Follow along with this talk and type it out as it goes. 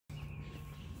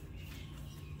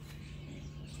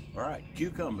All right,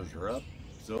 cucumbers are up,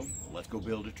 so let's go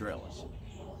build a trellis.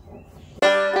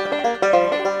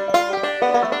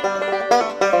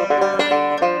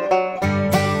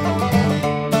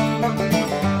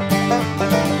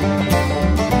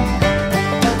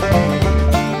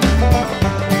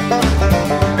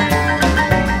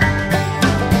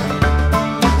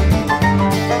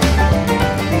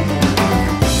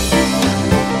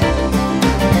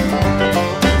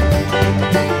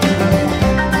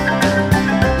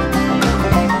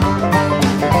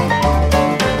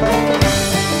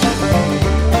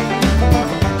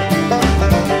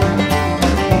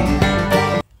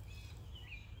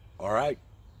 All right,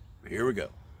 here we go.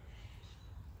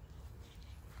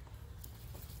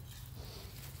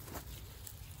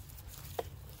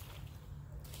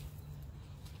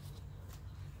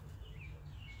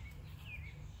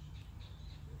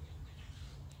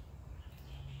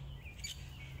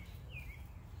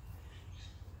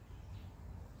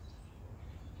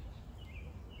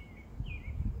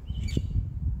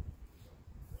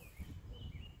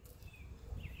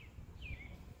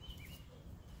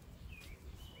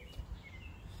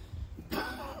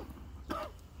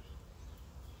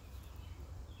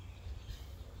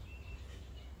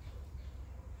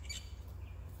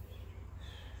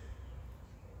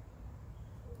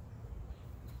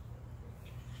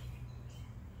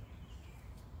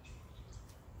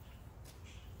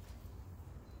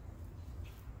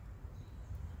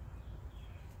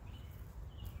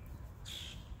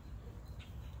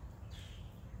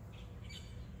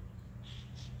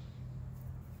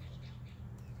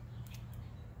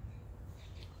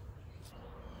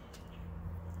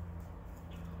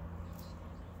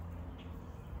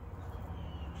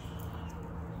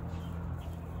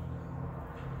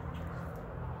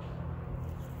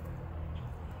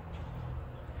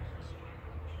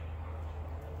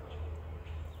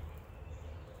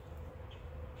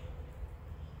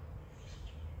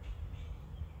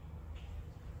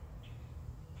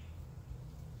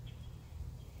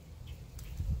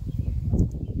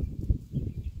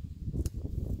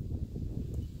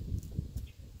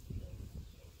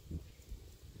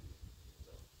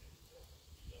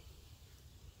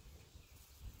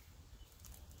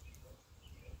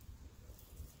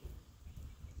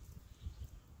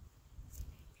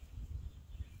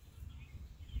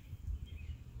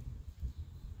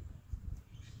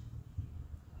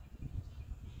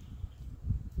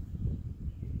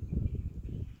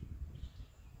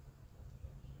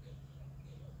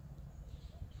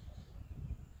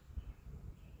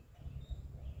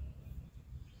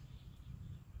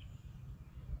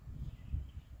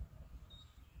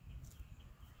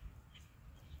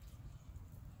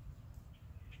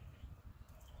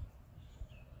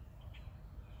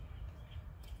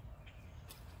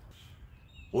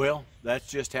 Well,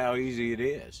 that's just how easy it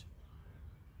is.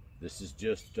 This is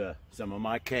just some of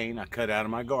my cane I cut out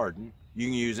of my garden. You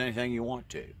can use anything you want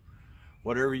to.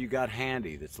 Whatever you got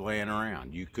handy that's laying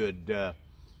around. You could,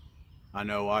 I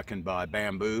know I can buy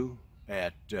bamboo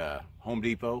at Home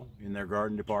Depot in their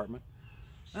garden department.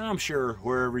 And I'm sure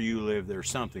wherever you live there's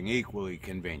something equally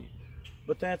convenient.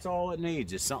 But that's all it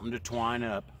needs is something to twine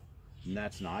up. And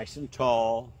that's nice and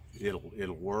tall. It'll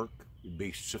work. It'll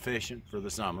be sufficient for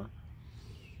the summer.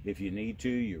 If you need to,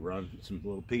 you run some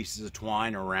little pieces of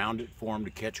twine around it for them to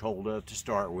catch hold of to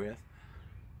start with.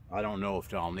 I don't know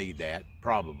if I'll need that,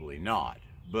 probably not,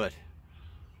 but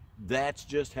that's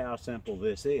just how simple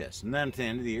this is. And then at the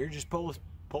end of the year, just pull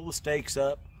the stakes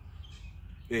up.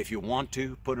 If you want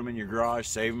to, put them in your garage,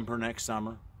 save them for next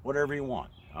summer, whatever you want.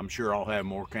 I'm sure I'll have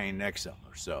more cane next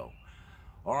summer. So,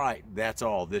 all right, that's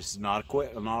all. This is not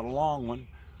a long one,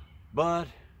 but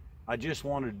I just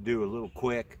wanted to do a little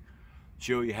quick,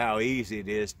 show you how easy it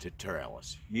is to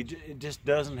trellis. It just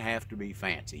doesn't have to be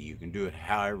fancy. You can do it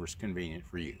however's convenient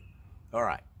for you. All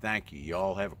right, thank you.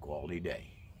 Y'all have a quality day.